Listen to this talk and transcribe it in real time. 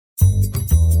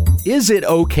Is it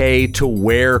okay to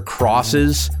wear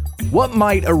crosses? What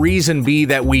might a reason be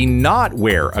that we not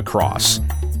wear a cross?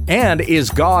 And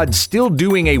is God still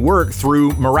doing a work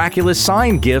through miraculous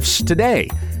sign gifts today?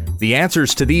 The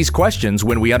answers to these questions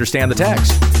when we understand the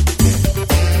text.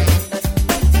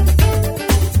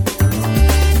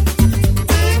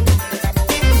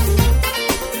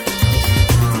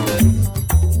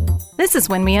 This is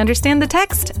When We Understand the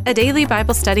Text, a daily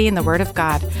Bible study in the Word of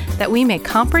God, that we may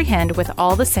comprehend with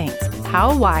all the saints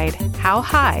how wide, how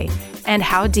high, and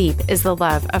how deep is the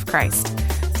love of Christ.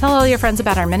 Tell all your friends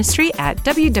about our ministry at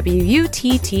www.utt.com.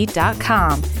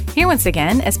 Here once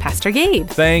again is Pastor Gabe.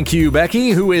 Thank you, Becky,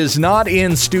 who is not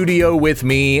in studio with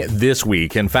me this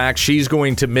week. In fact, she's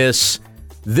going to miss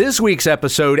this week's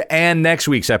episode and next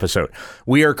week's episode.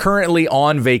 We are currently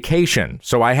on vacation,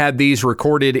 so I had these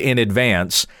recorded in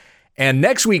advance. And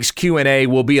next week's Q&A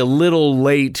will be a little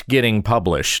late getting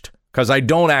published because I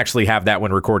don't actually have that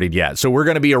one recorded yet. So we're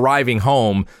going to be arriving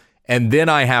home and then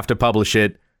I have to publish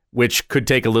it, which could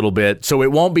take a little bit. So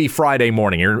it won't be Friday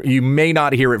morning. You may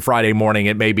not hear it Friday morning.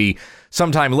 It may be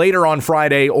sometime later on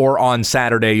Friday or on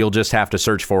Saturday. You'll just have to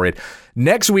search for it.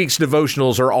 Next week's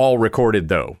devotionals are all recorded,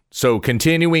 though. So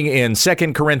continuing in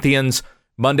 2 Corinthians,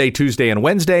 Monday, Tuesday, and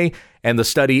Wednesday, and the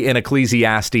study in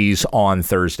Ecclesiastes on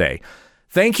Thursday.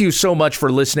 Thank you so much for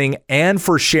listening and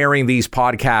for sharing these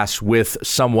podcasts with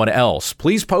someone else.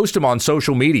 Please post them on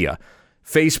social media,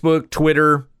 Facebook,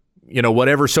 Twitter,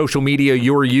 whatever social media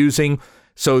you're using,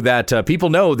 so that people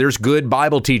know there's good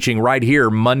Bible teaching right here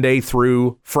Monday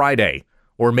through Friday,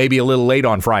 or maybe a little late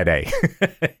on Friday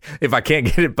if I can't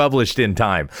get it published in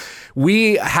time.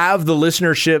 We have the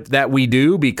listenership that we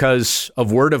do because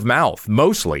of word of mouth,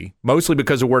 mostly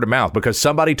because of word of mouth, because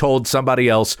somebody told somebody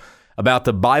else about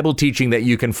the Bible teaching that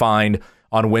you can find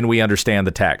on When We Understand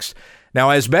the Text. Now,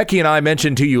 as Becky and I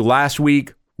mentioned to you last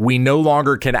week, we no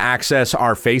longer can access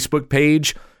our Facebook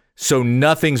page, so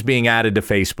nothing's being added to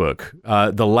Facebook.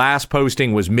 The last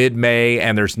posting was mid-May,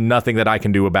 and there's nothing that I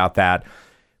can do about that.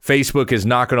 Facebook is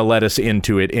not going to let us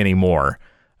into it anymore.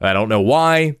 I don't know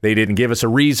why. They didn't give us a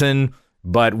reason,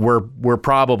 but we're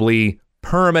probably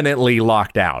permanently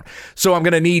locked out. So I'm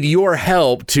going to need your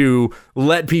help to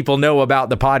let people know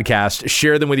about the podcast.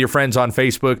 Share them with your friends on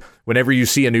Facebook. Whenever you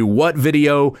see a new What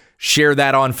video, share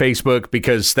that on Facebook,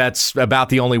 because that's about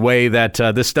the only way that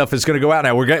this stuff is going to go out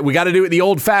now. We got to do it the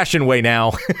old-fashioned way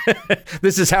now.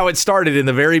 This is how it started in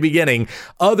the very beginning.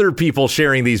 Other people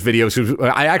sharing these videos.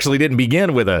 I actually didn't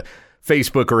begin with a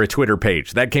Facebook or a Twitter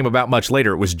page. That came about much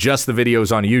later. It was just the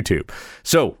videos on YouTube.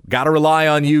 So, got to rely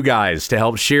on you guys to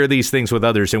help share these things with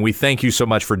others, and we thank you so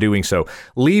much for doing so.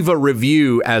 Leave a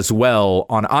review as well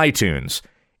on iTunes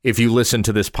if you listen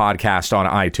to this podcast on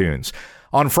iTunes.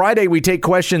 On Friday, we take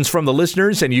questions from the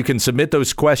listeners, and you can submit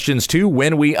those questions to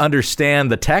When We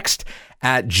Understand the Text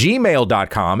at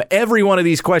gmail.com. Every one of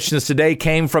these questions today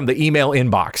came from the email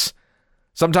inbox.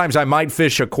 Sometimes I might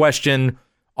fish a question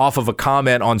off of a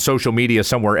comment on social media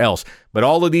somewhere else, but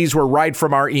all of these were right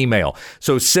from our email.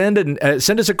 So send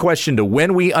us a question to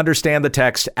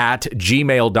whenweunderstandthetext at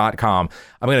gmail.com.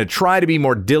 I'm going to try to be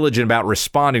more diligent about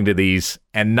responding to these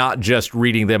and not just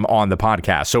reading them on the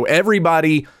podcast. So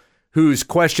everybody whose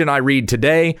question I read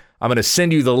today, I'm going to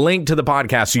send you the link to the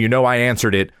podcast so you know I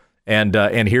answered it. And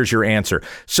here's your answer.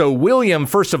 So William,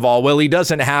 first of all, he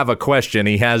doesn't have a question.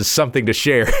 He has something to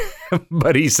share.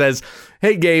 But he says,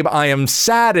 "Hey, Gabe, I am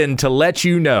saddened to let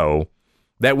you know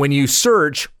that when you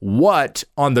search what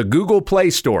on the Google Play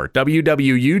Store,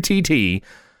 WWUTT,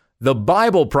 the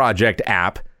Bible Project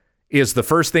app is the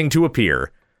first thing to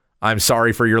appear. I'm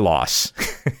sorry for your loss."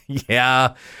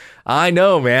 Yeah, I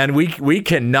know, man. We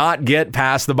cannot get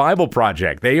past the Bible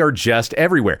Project. They are just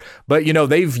everywhere. But,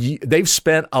 they've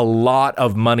spent a lot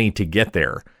of money to get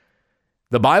there.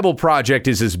 The Bible Project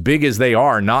is as big as they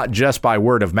are, not just by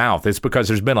word of mouth. It's because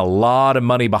there's been a lot of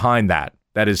money behind that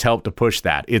has helped to push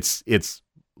that. It's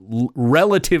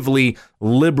relatively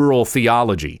liberal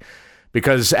theology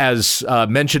because, as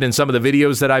mentioned in some of the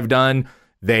videos that I've done,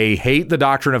 they hate the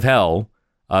doctrine of hell.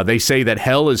 They say that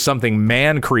hell is something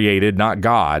man created, not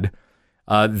God.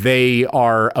 They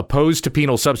are opposed to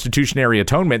penal substitutionary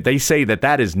atonement. They say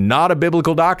that is not a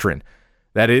biblical doctrine.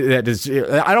 That is,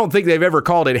 I don't think they've ever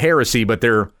called it heresy, but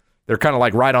they're kind of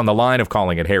like right on the line of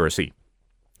calling it heresy.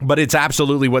 But it's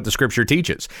absolutely what the scripture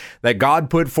teaches, that God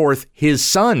put forth his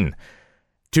son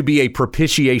to be a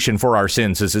propitiation for our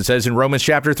sins, as it says in Romans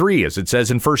chapter 3, as it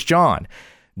says in 1 John.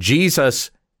 Jesus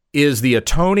is the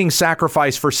atoning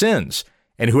sacrifice for sins,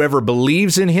 and whoever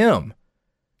believes in him,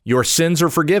 your sins are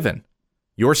forgiven.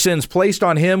 Your sins placed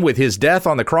on him with his death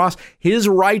on the cross, his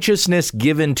righteousness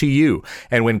given to you.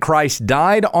 And when Christ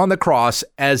died on the cross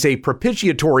as a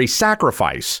propitiatory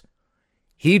sacrifice,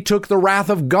 he took the wrath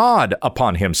of God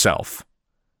upon himself,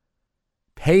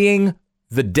 paying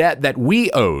the debt that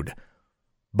we owed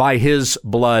by his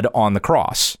blood on the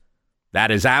cross.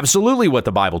 That is absolutely what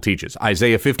the Bible teaches.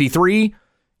 Isaiah 53,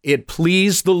 it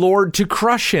pleased the Lord to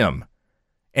crush him.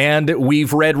 And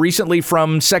we've read recently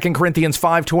from 2 Corinthians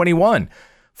 5:21,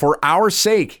 for our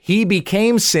sake he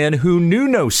became sin who knew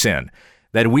no sin,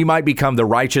 that we might become the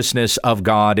righteousness of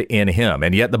God in him.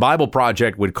 And yet the Bible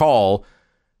Project would call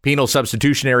penal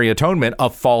substitutionary atonement a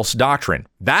false doctrine.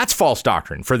 That's false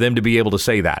doctrine for them to be able to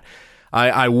say that.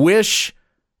 I wish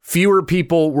fewer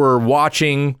people were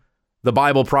watching the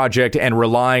Bible Project and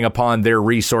relying upon their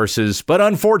resources. But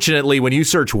unfortunately, when you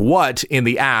search what in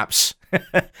the apps,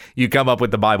 you come up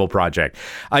with the Bible Project.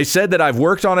 I said that I've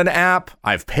worked on an app,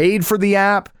 I've paid for the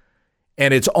app,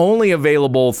 and it's only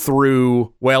available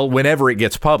through, well, whenever it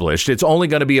gets published, it's only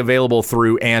going to be available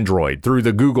through Android, through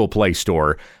the Google Play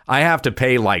Store. I have to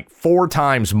pay like 4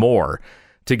 times more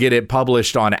to get it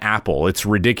published on Apple. It's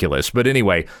ridiculous. But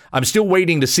anyway, I'm still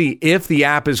waiting to see if the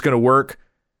app is going to work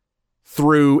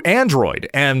through Android,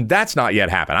 and that's not yet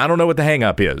happened. I don't know what the hang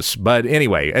up is, but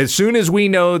anyway, as soon as we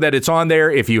know that it's on there,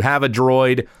 if you have a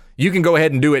Droid, you can go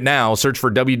ahead and do it now. Search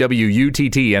for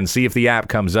WWUTT and see if the app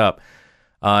comes up.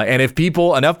 And if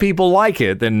enough people like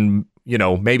it, then,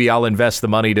 maybe I'll invest the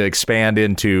money to expand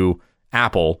into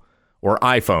Apple or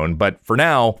iPhone. But for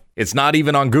now, it's not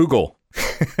even on Google.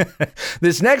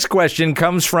 This next question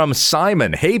comes from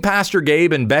Simon. Hey, Pastor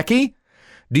Gabe and Becky,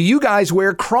 do you guys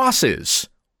wear crosses?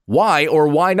 Why or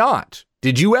why not?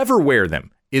 Did you ever wear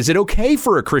them? Is it okay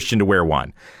for a Christian to wear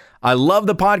one? I love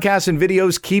the podcasts and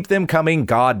videos. Keep them coming.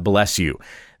 God bless you.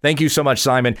 Thank you so much,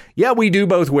 Simon. Yeah, we do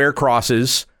both wear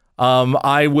crosses.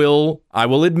 I will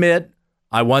admit,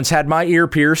 I once had my ear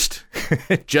pierced,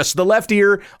 just the left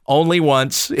ear, only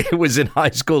once. It was in high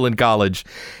school and college,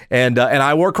 and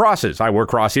I wore crosses. I wore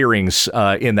cross earrings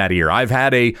in that ear. I've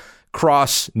had a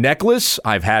cross necklace.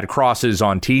 I've had crosses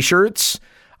on T-shirts.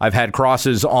 I've had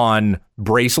crosses on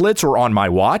bracelets or on my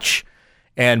watch.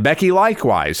 And Becky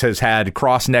likewise has had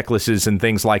cross necklaces and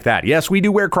things like that. Yes, we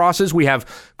do wear crosses. We have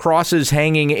crosses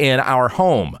hanging in our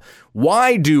home.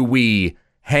 Why do we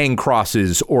hang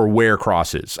crosses or wear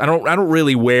crosses? I don't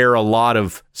really wear a lot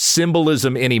of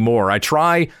symbolism anymore. I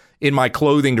try in my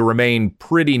clothing to remain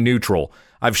pretty neutral.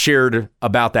 I've shared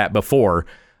about that before.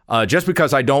 Just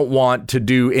because I don't want to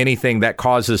do anything that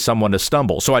causes someone to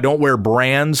stumble. So I don't wear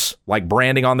brands, like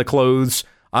branding on the clothes.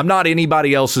 I'm not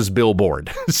anybody else's billboard,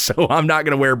 so I'm not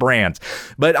going to wear brands.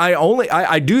 But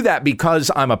I do that because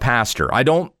I'm a pastor. I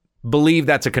don't believe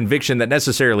that's a conviction that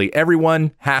necessarily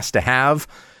everyone has to have.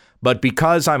 But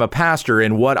because I'm a pastor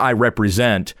and what I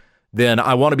represent, then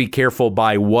I want to be careful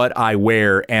by what I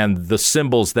wear and the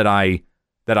symbols that I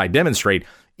demonstrate.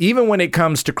 Even when it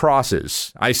comes to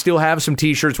crosses, I still have some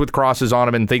T-shirts with crosses on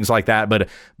them and things like that, but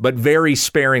very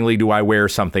sparingly do I wear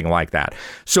something like that.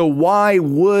 So why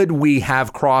would we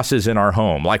have crosses in our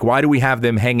home? Like, why do we have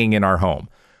them hanging in our home?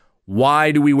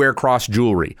 Why do we wear cross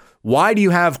jewelry? Why do you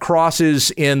have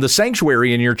crosses in the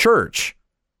sanctuary in your church?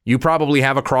 You probably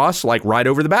have a cross like right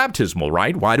over the baptismal,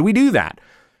 right? Why do we do that?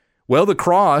 Well, the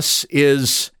cross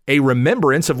is a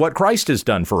remembrance of what Christ has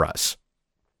done for us.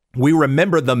 We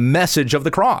remember the message of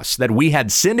the cross, that we had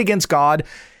sinned against God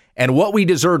and what we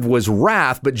deserved was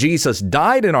wrath, but Jesus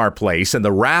died in our place and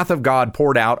the wrath of God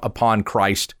poured out upon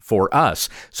Christ for us,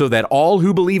 so that all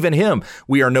who believe in him,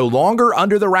 we are no longer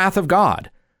under the wrath of God,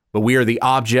 but we are the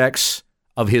objects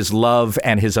of his love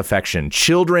and his affection,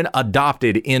 children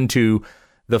adopted into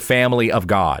the family of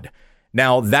God.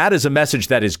 Now, that is a message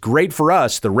that is great for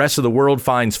us. The rest of the world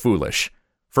finds foolish.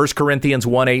 1 Corinthians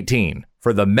 1:18,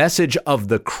 for the message of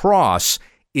the cross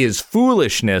is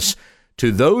foolishness to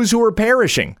those who are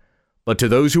perishing, but to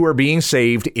those who are being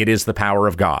saved, it is the power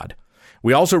of God.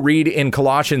 We also read in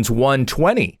Colossians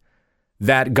 1:20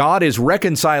 that God is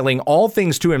reconciling all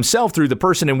things to himself through the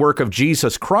person and work of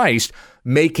Jesus Christ,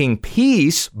 making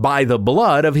peace by the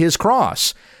blood of his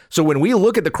cross. So when we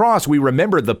look at the cross, we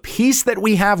remember the peace that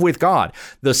we have with God,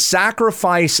 the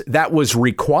sacrifice that was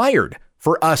required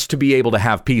for us to be able to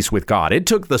have peace with God. It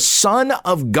took the Son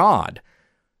of God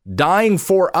dying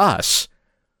for us,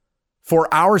 for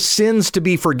our sins to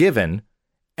be forgiven,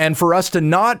 and for us to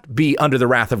not be under the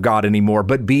wrath of God anymore,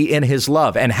 but be in his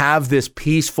love and have this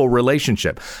peaceful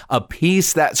relationship, a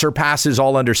peace that surpasses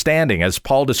all understanding, as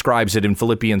Paul describes it in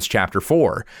Philippians chapter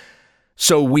 4.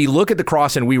 So we look at the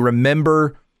cross and we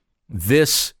remember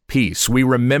this peace. We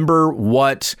remember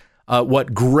what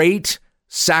great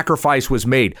sacrifice was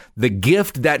made, the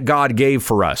gift that God gave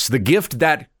for us, the gift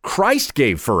that Christ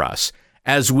gave for us,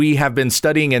 as we have been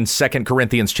studying in 2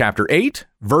 Corinthians chapter 8,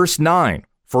 verse 9.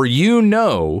 For you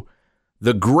know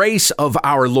the grace of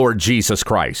our Lord Jesus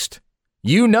Christ.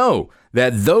 You know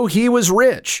that though he was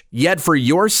rich, yet for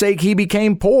your sake he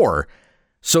became poor,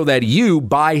 so that you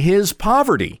by his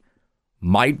poverty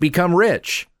might become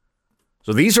rich.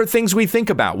 So these are things we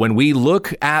think about when we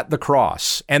look at the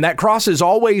cross. And that cross is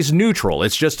always neutral.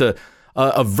 It's just a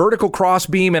vertical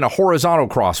crossbeam and a horizontal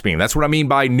crossbeam. That's what I mean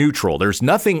by neutral. There's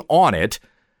nothing on it.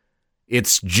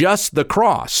 It's just the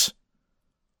cross.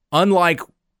 Unlike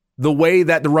the way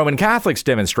that the Roman Catholics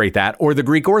demonstrate that, or the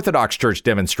Greek Orthodox Church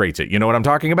demonstrates it. You know what I'm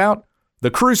talking about?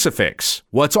 The crucifix.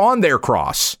 What's on their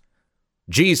cross?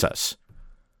 Jesus.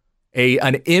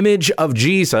 An image of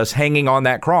Jesus hanging on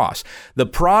that cross. The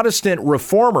Protestant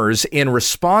reformers, in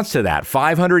response to that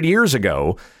 500 years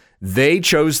ago, they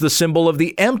chose the symbol of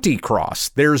the empty cross.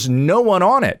 There's no one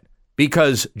on it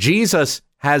because Jesus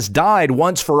has died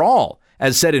once for all,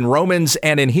 as said in Romans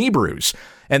and in Hebrews.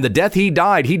 And the death he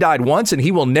died once and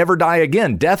he will never die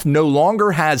again. Death no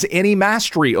longer has any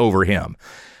mastery over him.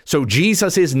 So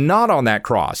Jesus is not on that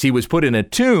cross. He was put in a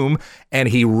tomb and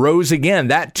he rose again.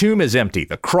 That tomb is empty.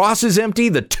 The cross is empty.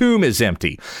 The tomb is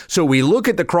empty. So we look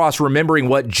at the cross remembering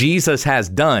what Jesus has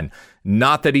done,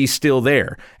 not that he's still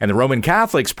there. And the Roman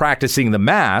Catholics practicing the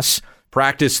Mass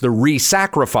practice the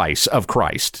re-sacrifice of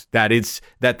Christ. That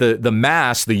the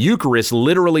Mass, the Eucharist,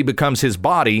 literally becomes his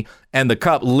body and the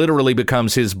cup literally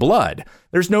becomes his blood.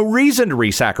 There's no reason to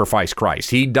re-sacrifice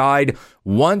Christ. He died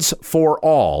once for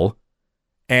all.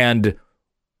 And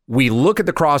we look at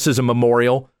the cross as a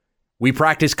memorial. We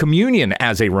practice communion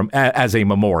as a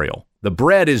memorial. The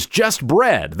bread is just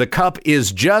bread. The cup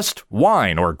is just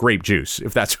wine or grape juice,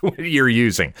 if that's what you're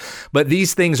using. But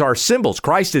these things are symbols.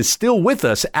 Christ is still with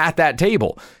us at that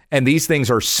table. And these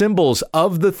things are symbols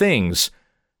of the things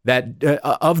that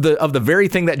of the very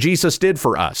thing that Jesus did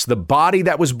for us. The body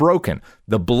that was broken,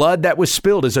 the blood that was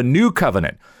spilled is a new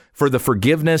covenant for the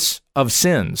forgiveness of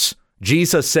sins.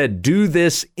 Jesus said, do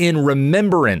this in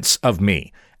remembrance of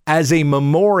me, as a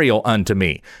memorial unto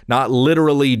me, not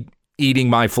literally eating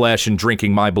my flesh and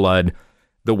drinking my blood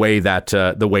the way that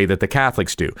the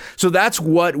Catholics do. So that's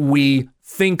what we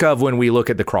think of when we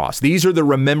look at the cross. These are the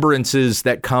remembrances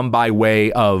that come by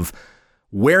way of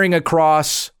wearing a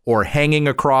cross or hanging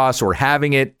a cross or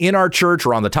having it in our church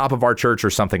or on the top of our church or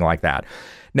something like that.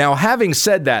 Now, having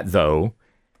said that, though,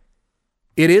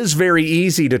 it is very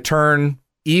easy to turn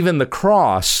even the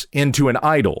cross into an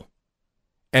idol.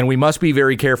 And we must be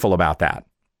very careful about that.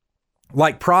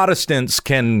 Like Protestants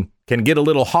can get a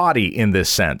little haughty in this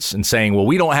sense and saying, well,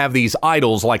 we don't have these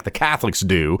idols like the Catholics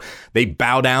do. They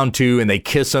bow down to and they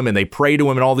kiss them and they pray to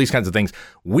them and all these kinds of things.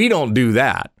 We don't do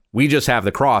that. We just have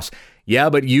the cross. Yeah,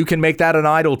 but you can make that an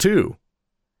idol too.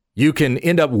 You can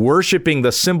end up worshiping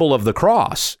the symbol of the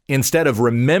cross instead of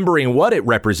remembering what it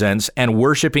represents and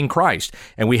worshiping Christ.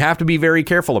 And we have to be very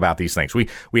careful about these things.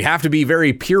 We have to be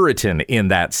very Puritan in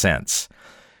that sense.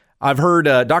 I've heard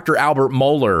Dr. Albert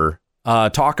Mohler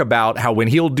talk about how when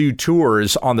he'll do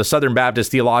tours on the Southern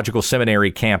Baptist Theological Seminary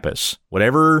campus,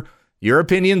 whatever your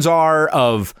opinions are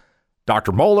of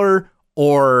Dr. Mohler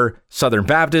or Southern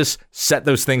Baptist, set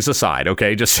those things aside,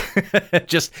 okay?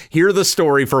 Just hear the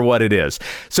story for what it is.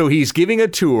 So he's giving a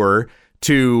tour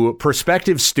to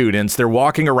prospective students. They're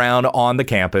walking around on the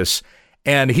campus,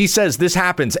 and he says this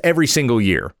happens every single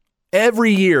year.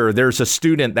 Every year, there's a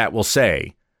student that will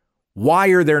say, why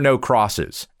are there no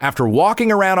crosses? After walking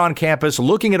around on campus,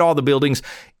 looking at all the buildings,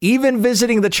 even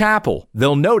visiting the chapel,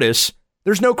 they'll notice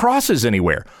there's no crosses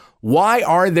anywhere. Why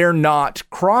are there not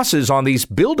crosses on these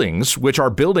buildings, which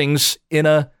are buildings in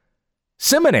a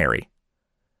seminary?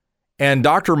 And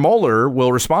Dr. Mohler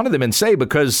will respond to them and say,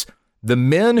 because the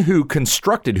men who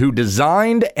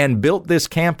designed and built this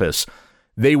campus,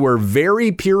 they were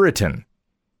very Puritan.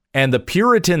 And the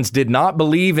Puritans did not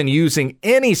believe in using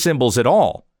any symbols at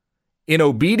all, in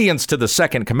obedience to the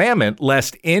second commandment,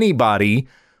 lest anybody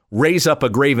raise up a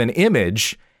graven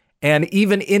image and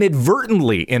even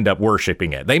inadvertently end up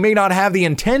worshiping it. They may not have the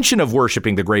intention of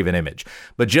worshiping the graven image,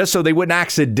 but just so they wouldn't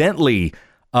accidentally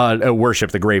worship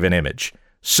the graven image.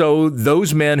 So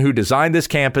those men who designed this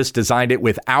campus designed it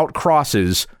without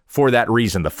crosses for that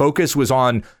reason. The focus was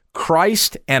on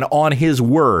Christ and on his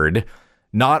word,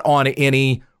 not on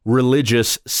any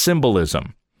religious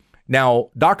symbolism. Now,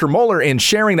 Dr. Mohler, in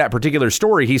sharing that particular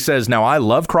story, he says, now I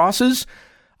love crosses.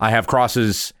 I have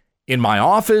crosses in my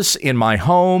office, in my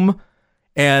home,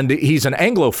 and he's an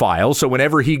Anglophile. So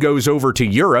whenever he goes over to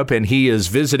Europe and he is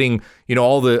visiting,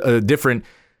 all the different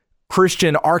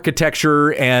Christian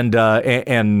architecture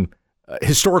and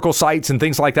historical sites and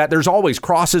things like that, there's always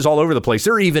crosses all over the place.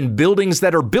 There are even buildings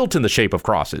that are built in the shape of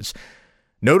crosses.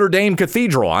 Notre Dame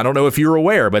Cathedral, I don't know if you're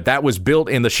aware, but that was built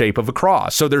in the shape of a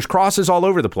cross. So there's crosses all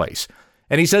over the place.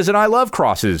 And he says, and I love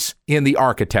crosses in the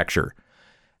architecture.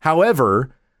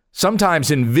 However,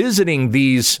 sometimes in visiting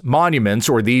these monuments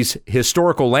or these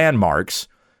historical landmarks,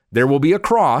 there will be a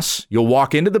cross. You'll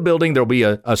walk into the building. There'll be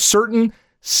a certain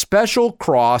special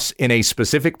cross in a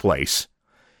specific place.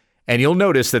 And you'll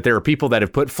notice that there are people that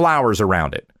have put flowers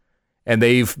around it. And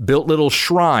they've built little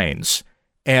shrines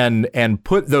and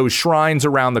put those shrines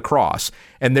around the cross.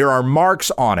 And there are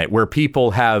marks on it where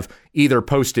people have either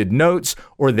posted notes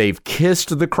or they've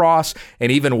kissed the cross.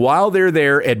 And even while they're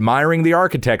there admiring the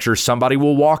architecture, somebody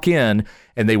will walk in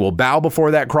and they will bow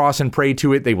before that cross and pray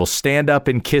to it. They will stand up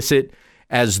and kiss it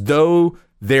as though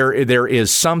there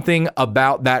is something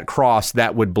about that cross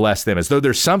that would bless them, as though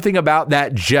there's something about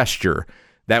that gesture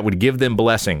that would give them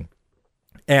blessing.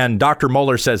 And Dr.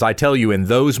 Mohler says, I tell you, in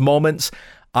those moments,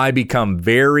 I become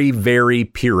very, very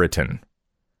Puritan.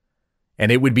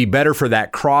 And it would be better for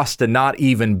that cross to not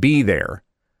even be there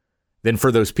than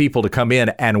for those people to come in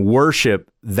and worship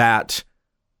that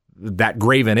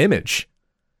graven image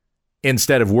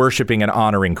instead of worshiping and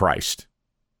honoring Christ.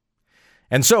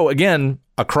 And so, again,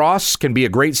 a cross can be a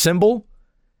great symbol.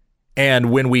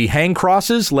 And when we hang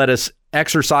crosses, let us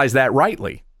exercise that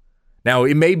rightly. Now,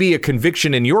 it may be a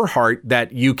conviction in your heart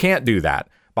that you can't do that.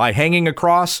 By hanging a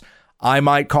cross, I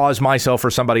might cause myself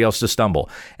or somebody else to stumble.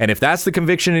 And if that's the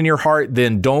conviction in your heart,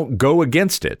 then don't go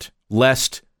against it,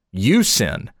 lest you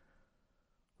sin.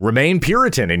 Remain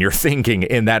Puritan in your thinking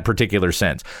in that particular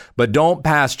sense. But don't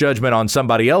pass judgment on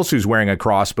somebody else who's wearing a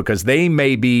cross because they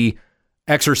may be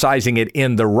exercising it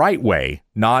in the right way,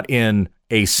 not in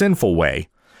a sinful way.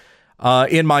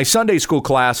 In my Sunday school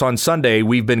class on Sunday,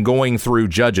 we've been going through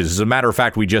Judges. As a matter of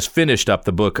fact, we just finished up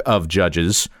the book of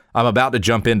Judges. I'm about to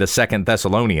jump into 2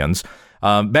 Thessalonians.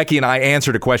 Becky and I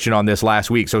answered a question on this last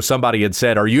week. So somebody had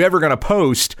said, are you ever going to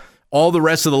post all the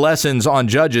rest of the lessons on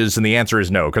Judges? And the answer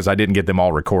is no, because I didn't get them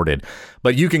all recorded.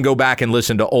 But you can go back and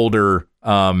listen to older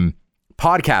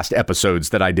podcast episodes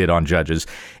that I did on Judges.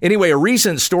 Anyway, a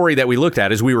recent story that we looked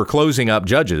at as we were closing up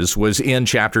Judges was in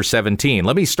chapter 17.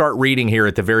 Let me start reading here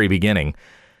at the very beginning.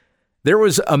 There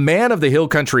was a man of the hill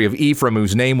country of Ephraim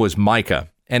whose name was Micah,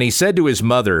 and he said to his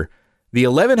mother, the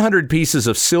 1,100 pieces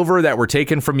of silver that were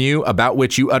taken from you, about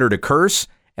which you uttered a curse,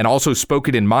 and also spoke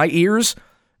it in my ears,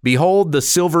 behold, the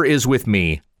silver is with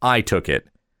me. I took it.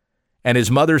 And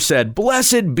his mother said,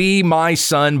 blessed be my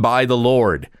son by the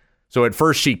Lord. So at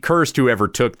first she cursed whoever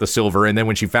took the silver, and then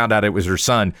when she found out it was her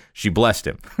son, she blessed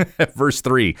him. Verse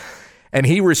 3, and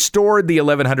he restored the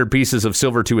 1,100 pieces of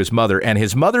silver to his mother, and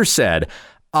his mother said,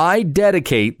 I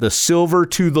dedicate the silver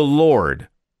to the Lord,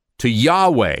 to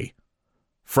Yahweh,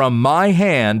 from my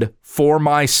hand for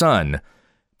my son,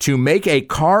 to make a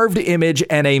carved image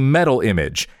and a metal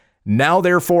image. Now,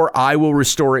 therefore, I will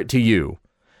restore it to you.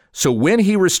 So when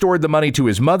he restored the money to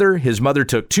his mother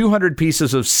took 200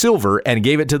 pieces of silver and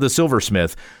gave it to the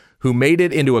silversmith, who made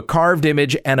it into a carved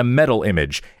image and a metal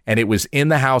image, and it was in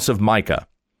the house of Micah.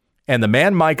 And the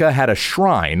man Micah had a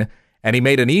shrine, and he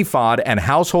made an ephod and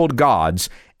household gods,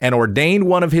 and ordained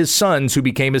one of his sons who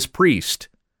became his priest.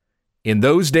 In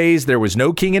those days there was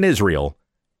no king in Israel.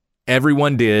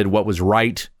 Everyone did what was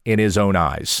right in his own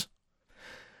eyes.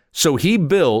 So he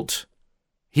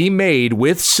made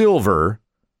with silver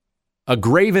a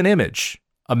graven image,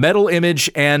 a metal image,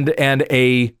 and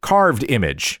a carved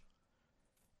image.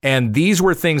 And these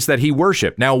were things that he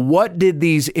worshiped. Now, what did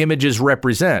these images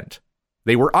represent?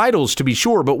 They were idols, to be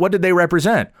sure, but what did they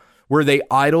represent? Were they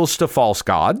idols to false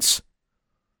gods?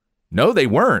 No, they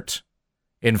weren't.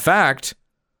 In fact,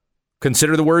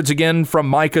 consider the words again from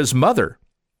Micah's mother.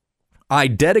 I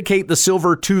dedicate the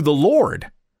silver to the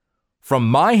Lord, from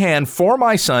my hand for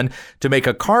my son, to make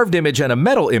a carved image and a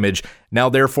metal image. Now,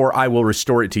 therefore, I will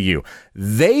restore it to you.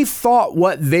 They thought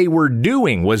what they were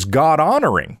doing was God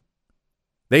honoring.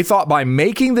 They thought by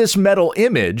making this metal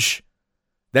image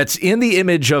that's in the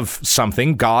image of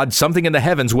something, God, something in the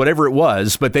heavens, whatever it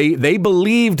was, but they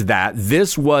believed that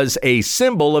this was a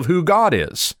symbol of who God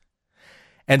is.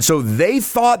 And so they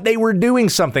thought they were doing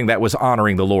something that was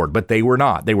honoring the Lord, but they were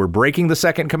not. They were breaking the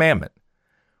second commandment,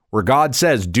 where God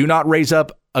says, do not raise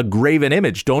up a graven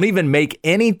image. Don't even make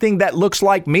anything that looks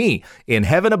like me in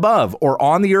heaven above or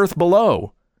on the earth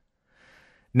below.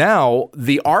 Now,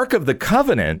 the Ark of the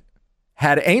Covenant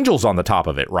had angels on the top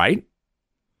of it, right?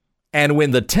 And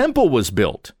when the temple was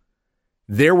built,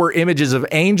 there were images of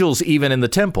angels even in the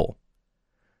temple.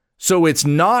 So it's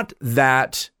not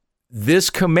that this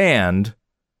command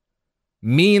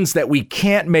means that we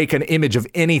can't make an image of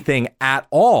anything at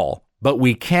all, but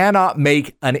we cannot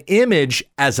make an image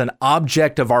as an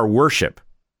object of our worship.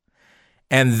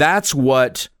 And that's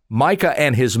what Micah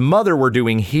and his mother were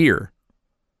doing here.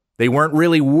 They weren't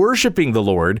really worshiping the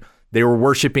Lord. They were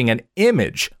worshiping an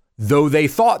image, though they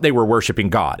thought they were worshiping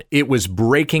God. It was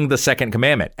breaking the second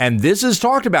commandment. And this is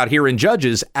talked about here in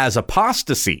Judges as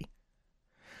apostasy.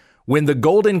 When the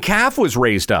golden calf was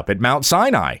raised up at Mount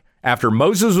Sinai, after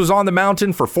Moses was on the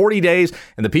mountain for 40 days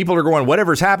and the people are going,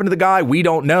 whatever's happened to the guy, we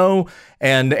don't know.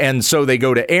 And so they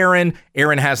go to Aaron.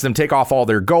 Aaron has them take off all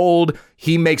their gold.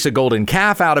 He makes a golden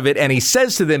calf out of it. And he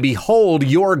says to them, behold,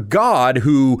 your God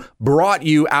who brought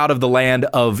you out of the land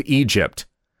of Egypt.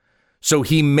 So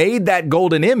he made that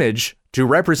golden image to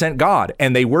represent God,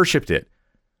 and they worshiped it.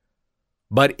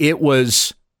 But it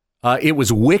was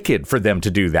wicked for them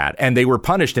to do that, and they were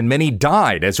punished, and many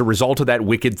died as a result of that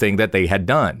wicked thing that they had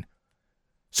done.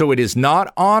 So it is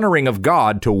not honoring of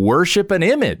God to worship an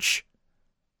image,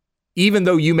 even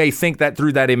though you may think that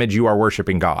through that image you are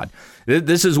worshiping God.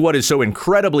 This is what is so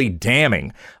incredibly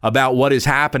damning about what is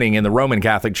happening in the Roman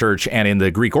Catholic Church and in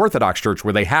the Greek Orthodox Church,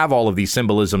 where they have all of these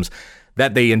symbolisms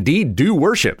that they indeed do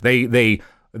worship. They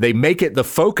make it the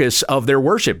focus of their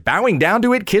worship, bowing down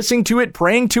to it, kissing to it,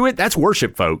 praying to it. That's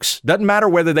worship, folks. Doesn't matter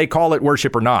whether they call it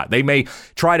worship or not. They may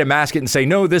try to mask it and say,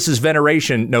 no, this is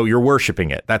veneration. No, you're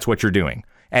worshiping it. That's what you're doing.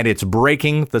 And it's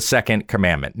breaking the second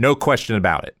commandment. No question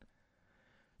about it.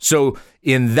 So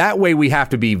in that way, we have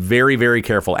to be very, very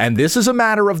careful. And this is a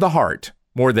matter of the heart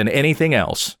more than anything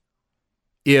else.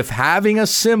 If having a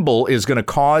symbol is going to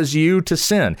cause you to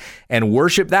sin and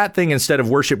worship that thing instead of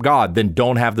worship God, then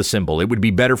don't have the symbol. It would be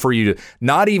better for you to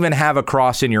not even have a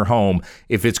cross in your home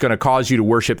if it's going to cause you to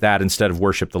worship that instead of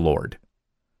worship the Lord.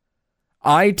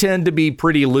 I tend to be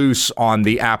pretty loose on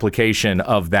the application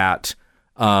of that,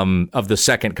 of the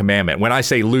second commandment. When I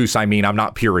say loose, I mean I'm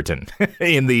not Puritan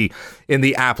in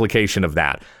the application of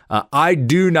that. I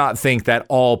do not think that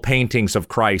all paintings of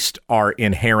Christ are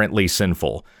inherently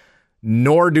sinful.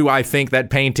 Nor do I think that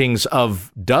paintings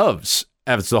of doves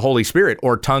as the Holy Spirit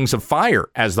or tongues of fire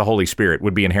as the Holy Spirit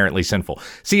would be inherently sinful.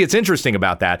 See, it's interesting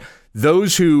about that.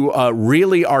 Those who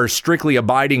really are strictly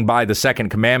abiding by the second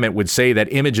commandment would say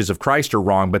that images of Christ are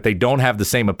wrong, but they don't have the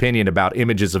same opinion about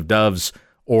images of doves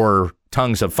or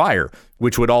tongues of fire,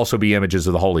 which would also be images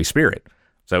of the Holy Spirit.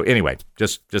 So anyway,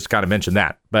 just kind of mention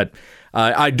that. But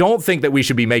I don't think that we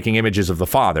should be making images of the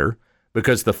Father,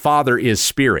 because the Father is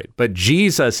spirit, but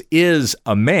Jesus is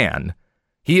a man.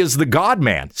 He is the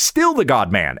God-man, still the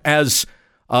God-man, as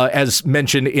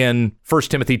mentioned in 1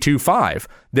 Timothy 2:5.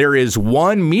 There is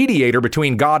one mediator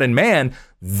between God and man,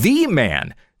 the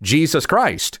man, Jesus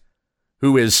Christ,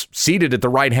 who is seated at the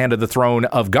right hand of the throne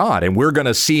of God, and we're going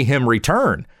to see him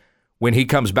return when he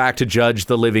comes back to judge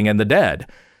the living and the dead.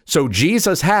 So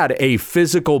Jesus had a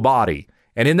physical body.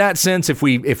 And in that sense, if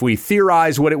we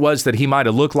theorize what it was that he might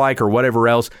have looked like or whatever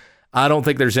else, I don't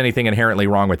think there's anything inherently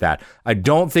wrong with that. I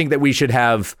don't think that we should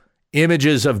have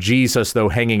images of Jesus, though,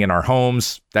 hanging in our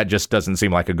homes. That just doesn't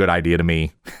seem like a good idea to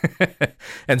me.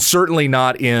 And certainly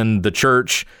not in the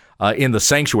church, in the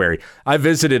sanctuary. I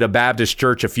visited a Baptist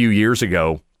church a few years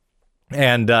ago,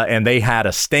 and they had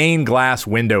a stained glass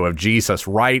window of Jesus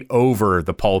right over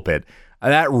the pulpit.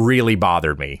 That really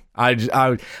bothered me.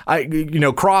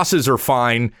 Crosses are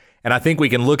fine, and I think we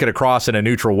can look at a cross in a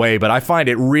neutral way, but I find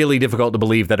it really difficult to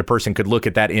believe that a person could look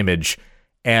at that image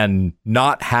and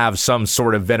not have some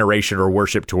sort of veneration or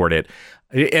worship toward it.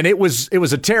 And it was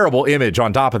a terrible image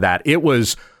on top of that. It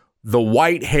was the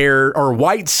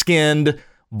white-skinned,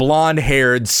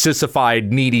 blonde-haired,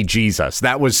 sissified, needy Jesus.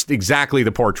 That was exactly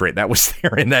the portrait that was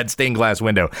there in that stained glass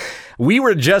window. We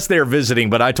were just there visiting,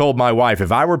 but I told my wife,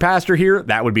 if I were pastor here,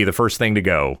 that would be the first thing to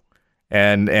go.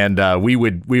 And we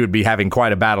would be having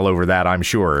quite a battle over that, I'm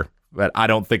sure. But I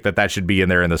don't think that should be in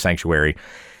there in the sanctuary.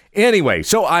 Anyway,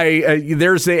 so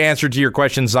there's the answer to your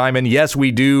question, Simon. Yes,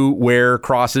 we do wear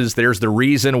crosses. There's the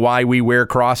reason why we wear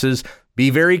crosses. Be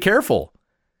very careful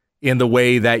in the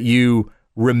way that you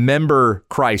remember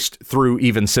Christ through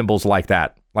even symbols like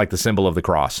that, like the symbol of the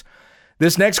cross.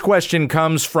 This next question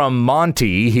comes from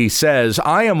Monty. He says,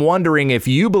 I am wondering if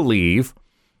you believe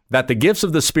that the gifts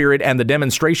of the Spirit and the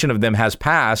demonstration of them has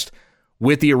passed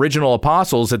with the original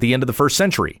apostles at the end of the first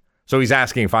century. So he's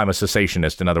asking if I'm a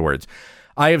cessationist, in other words.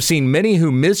 I have seen many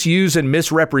who misuse and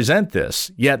misrepresent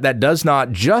this, yet that does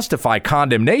not justify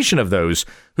condemnation of those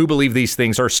who believe these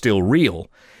things are still real.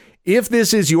 If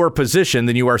this is your position,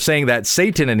 then you are saying that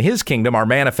Satan and his kingdom are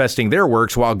manifesting their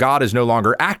works while God is no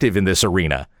longer active in this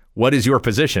arena. What is your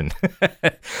position?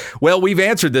 Well, we've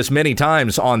answered this many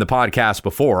times on the podcast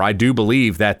before. I do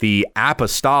believe that the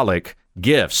apostolic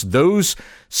gifts, those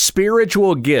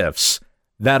spiritual gifts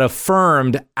that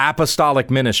affirmed apostolic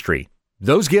ministry,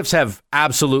 those gifts have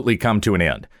absolutely come to an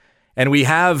end. And we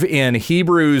have in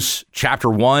Hebrews chapter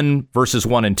 1, verses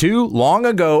 1 and 2, long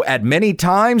ago, at many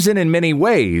times and in many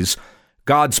ways,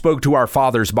 God spoke to our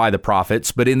fathers by the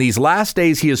prophets, but in these last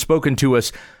days he has spoken to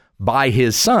us by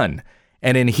his Son.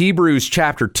 And in Hebrews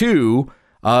chapter 2,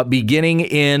 beginning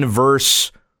in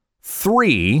verse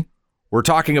 3, we're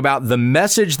talking about the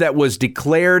message that was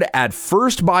declared at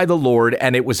first by the Lord,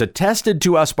 and it was attested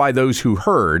to us by those who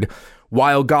heard,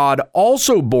 while God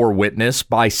also bore witness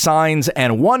by signs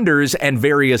and wonders and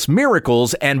various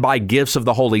miracles and by gifts of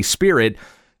the Holy Spirit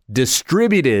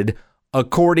distributed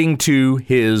according to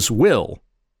his will.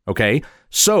 Okay,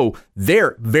 so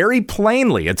there, very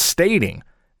plainly, it's stating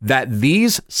that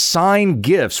these sign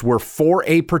gifts were for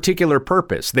a particular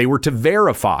purpose. They were to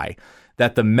verify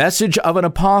that the message of an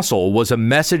apostle was a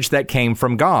message that came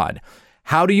from God.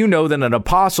 How do you know that an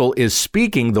apostle is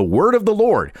speaking the word of the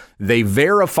Lord? They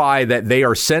verify that they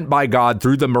are sent by God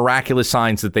through the miraculous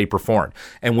signs that they performed.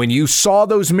 And when you saw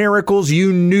those miracles,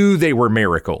 you knew they were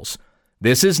miracles.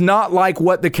 This is not like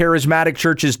what the charismatic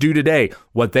churches do today.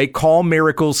 What they call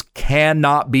miracles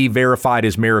cannot be verified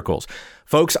as miracles.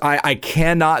 Folks, I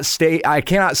cannot state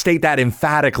that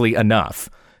emphatically enough.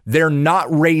 They're not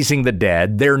raising the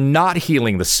dead. They're not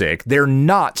healing the sick. They're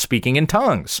not speaking in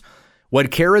tongues. What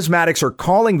charismatics are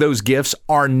calling those gifts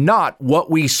are not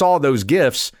what we saw those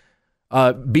gifts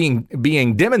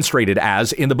being demonstrated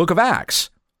as in the book of Acts.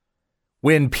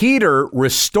 When Peter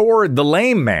restored the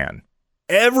lame man,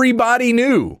 everybody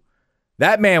knew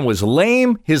that man was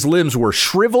lame, his limbs were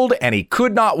shriveled, and he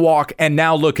could not walk, and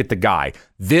now look at the guy.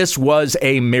 This was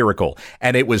a miracle,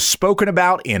 and it was spoken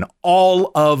about in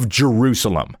all of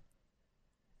Jerusalem.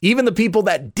 Even the people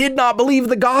that did not believe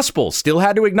the gospel still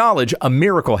had to acknowledge a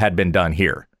miracle had been done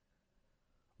here.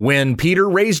 When Peter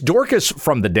raised Dorcas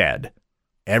from the dead,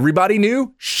 everybody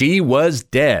knew she was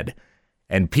dead,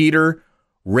 and Peter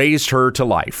raised her to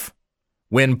life.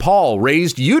 When Paul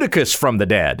raised Eutychus from the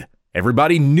dead,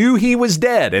 everybody knew he was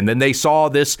dead, and then they saw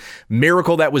this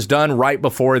miracle that was done right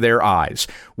before their eyes.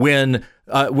 When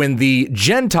the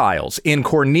Gentiles in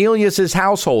Cornelius's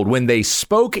household, when they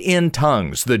spoke in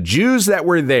tongues, the Jews that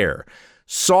were there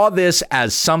saw this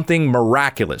as something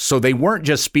miraculous. So they weren't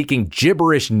just speaking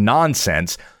gibberish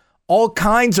nonsense. All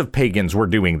kinds of pagans were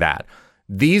doing that.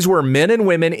 These were men and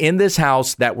women in this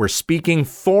house that were speaking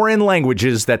foreign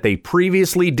languages that they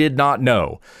previously did not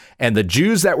know. And the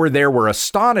Jews that were there were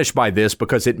astonished by this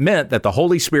because it meant that the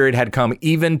Holy Spirit had come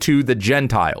even to the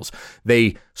Gentiles.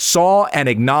 They saw and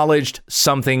acknowledged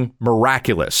something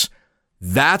miraculous.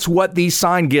 That's what these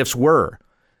sign gifts were.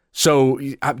 So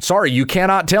I'm sorry, you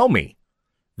cannot tell me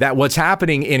that what's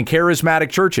happening in charismatic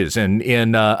churches and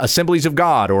in Assemblies of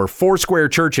God or Foursquare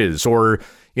churches or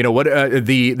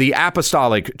the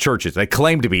apostolic churches, they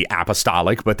claim to be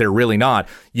apostolic, but they're really not.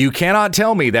 You cannot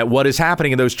tell me that what is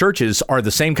happening in those churches are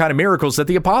the same kind of miracles that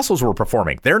the apostles were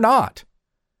performing. They're not.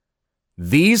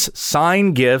 These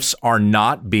sign gifts are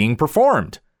not being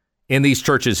performed in these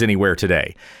churches anywhere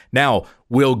today. Now,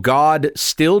 will God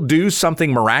still do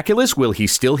something miraculous? Will he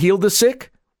still heal the sick?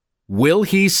 Will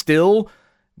he still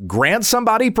grant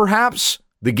somebody perhaps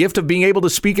the gift of being able to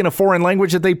speak in a foreign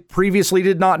language that they previously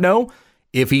did not know?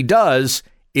 If he does,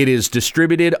 it is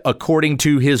distributed according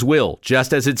to his will,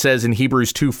 just as it says in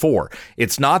Hebrews 2:4.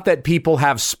 It's not that people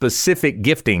have specific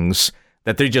giftings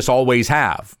that they just always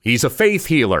have. He's a faith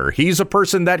healer. He's a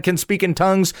person that can speak in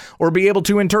tongues or be able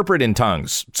to interpret in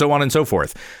tongues, so on and so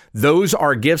forth. Those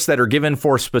are gifts that are given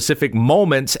for specific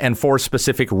moments and for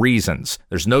specific reasons.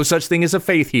 There's no such thing as a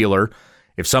faith healer.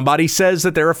 If somebody says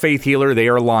that they're a faith healer, they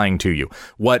are lying to you.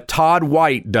 What Todd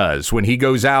White does when he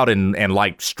goes out and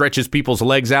stretches people's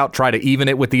legs out, try to even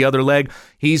it with the other leg,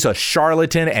 he's a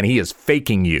charlatan and he is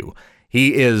faking you.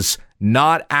 He is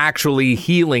not actually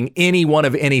healing anyone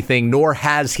of anything, nor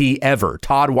has he ever.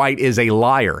 Todd White is a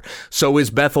liar. So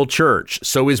is Bethel Church.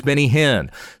 So is Benny Hinn.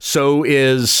 So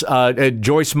is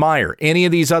Joyce Meyer. Any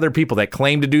of these other people that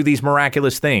claim to do these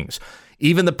miraculous things.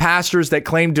 Even the pastors that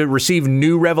claim to receive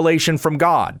new revelation from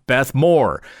God, Beth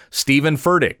Moore, Stephen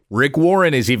Furtick, Rick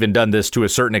Warren has even done this to a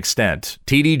certain extent,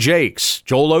 T.D. Jakes,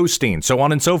 Joel Osteen, so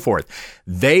on and so forth.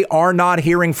 They are not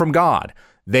hearing from God.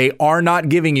 They are not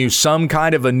giving you some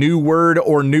kind of a new word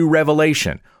or new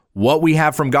revelation. What we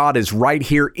have from God is right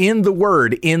here in the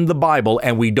Word, in the Bible,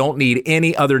 and we don't need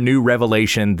any other new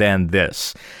revelation than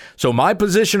this. So my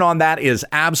position on that is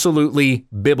absolutely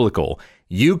biblical.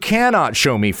 You cannot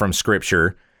show me from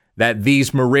Scripture that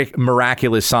these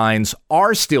miraculous signs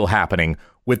are still happening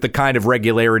with the kind of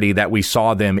regularity that we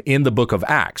saw them in the book of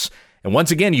Acts. And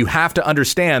once again, you have to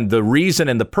understand the reason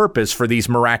and the purpose for these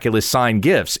miraculous sign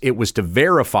gifts. It was to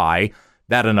verify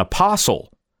that an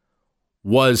apostle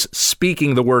was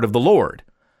speaking the word of the Lord.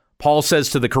 Paul says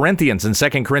to the Corinthians in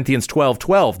 2 Corinthians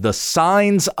 12:12, the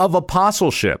signs of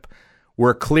apostleship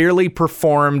were clearly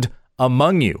performed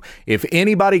among you. If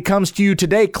anybody comes to you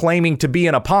today claiming to be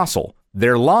an apostle,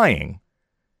 they're lying.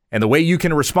 And the way you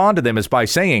can respond to them is by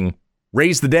saying,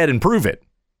 raise the dead and prove it.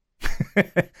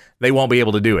 They won't be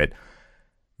able to do it.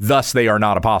 Thus, they are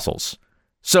not apostles.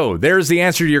 So there's the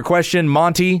answer to your question,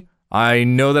 Monty. I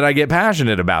know that I get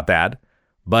passionate about that,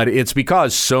 but it's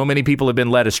because so many people have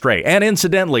been led astray. And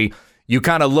incidentally, you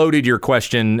kind of loaded your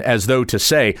question as though to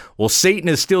say, well, Satan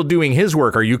is still doing his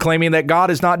work. Are you claiming that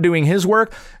God is not doing his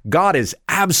work? God is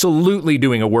absolutely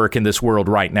doing a work in this world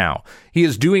right now. He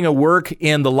is doing a work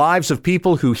in the lives of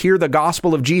people who hear the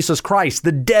gospel of Jesus Christ.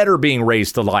 The dead are being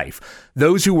raised to life.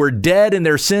 Those who were dead in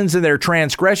their sins and their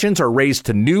transgressions are raised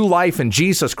to new life in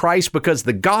Jesus Christ because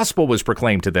the gospel was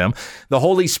proclaimed to them. The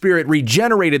Holy Spirit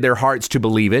regenerated their hearts to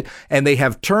believe it, and they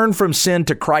have turned from sin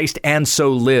to Christ and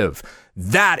so live.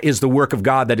 That is the work of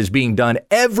God that is being done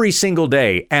every single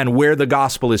day and where the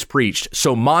gospel is preached.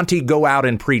 So Monty, go out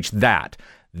and preach that.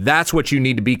 That's what you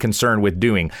need to be concerned with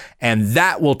doing. And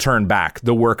that will turn back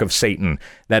the work of Satan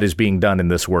that is being done in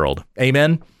this world.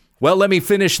 Amen. Well, let me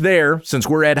finish there since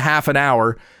we're at half an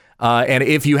hour. And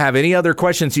if you have any other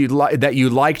questions that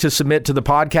you'd like to submit to the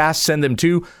podcast, send them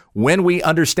to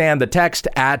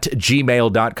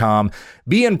whenweunderstandthetext@gmail.com.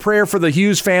 Be in prayer for the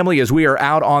Hughes family as we are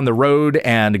out on the road,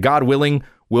 and God willing,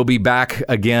 we'll be back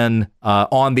again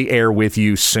on the air with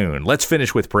you soon. Let's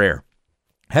finish with prayer.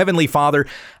 Heavenly Father,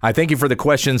 I thank you for the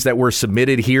questions that were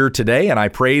submitted here today, and I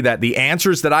pray that the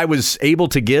answers that I was able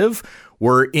to give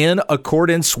were in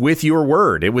accordance with your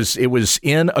word. It was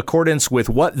in accordance with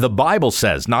what the Bible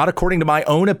says, not according to my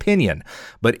own opinion,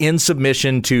 but in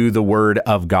submission to the word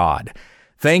of God.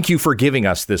 Thank you for giving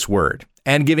us this word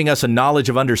and giving us a knowledge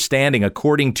of understanding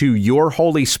according to your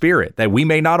Holy Spirit, that we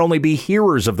may not only be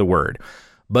hearers of the word,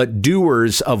 but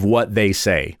doers of what they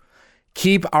say.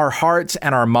 Keep our hearts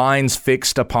and our minds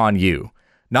fixed upon you,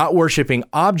 not worshiping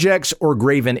objects or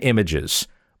graven images,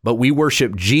 but we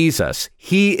worship Jesus.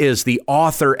 He is the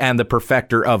author and the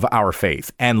perfecter of our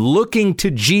faith. And looking to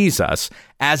Jesus,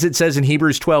 as it says in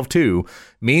Hebrews 12:2,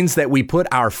 means that we put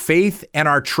our faith and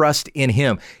our trust in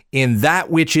him, in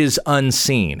that which is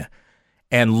unseen.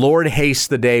 And Lord, haste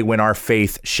the day when our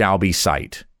faith shall be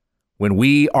sight, when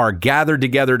we are gathered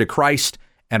together to Christ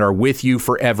and are with you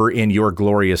forever in your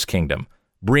glorious kingdom.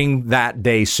 Bring that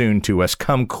day soon to us.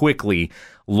 Come quickly,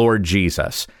 Lord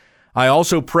Jesus. I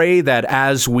also pray that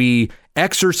as we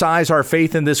exercise our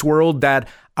faith in this world, that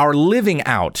our living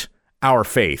out our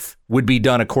faith would be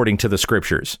done according to the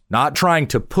scriptures, not trying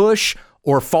to push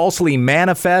or falsely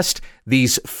manifest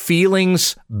these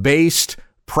feelings-based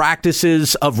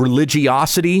practices of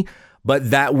religiosity,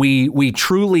 but that we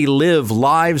truly live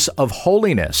lives of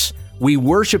holiness. We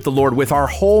worship the Lord with our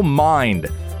whole mind,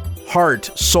 heart,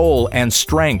 soul, and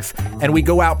strength, and we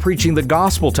go out preaching the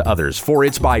gospel to others, for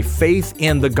it's by faith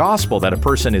in the gospel that a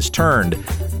person is turned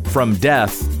from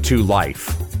death to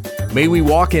life. May we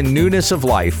walk in newness of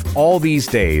life all these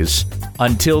days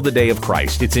until the day of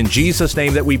Christ. It's in Jesus'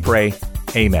 name that we pray.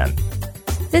 Amen.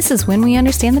 This is When We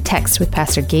Understand the Text with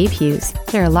Pastor Gabe Hughes.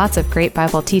 There are lots of great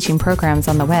Bible teaching programs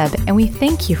on the web, and we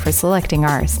thank you for selecting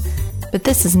ours. But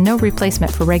this is no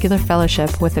replacement for regular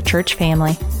fellowship with the church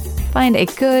family. Find a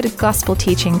good,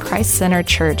 gospel-teaching, Christ-centered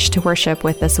church to worship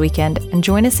with this weekend, and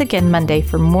join us again Monday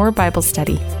for more Bible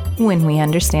study when we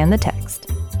understand the text.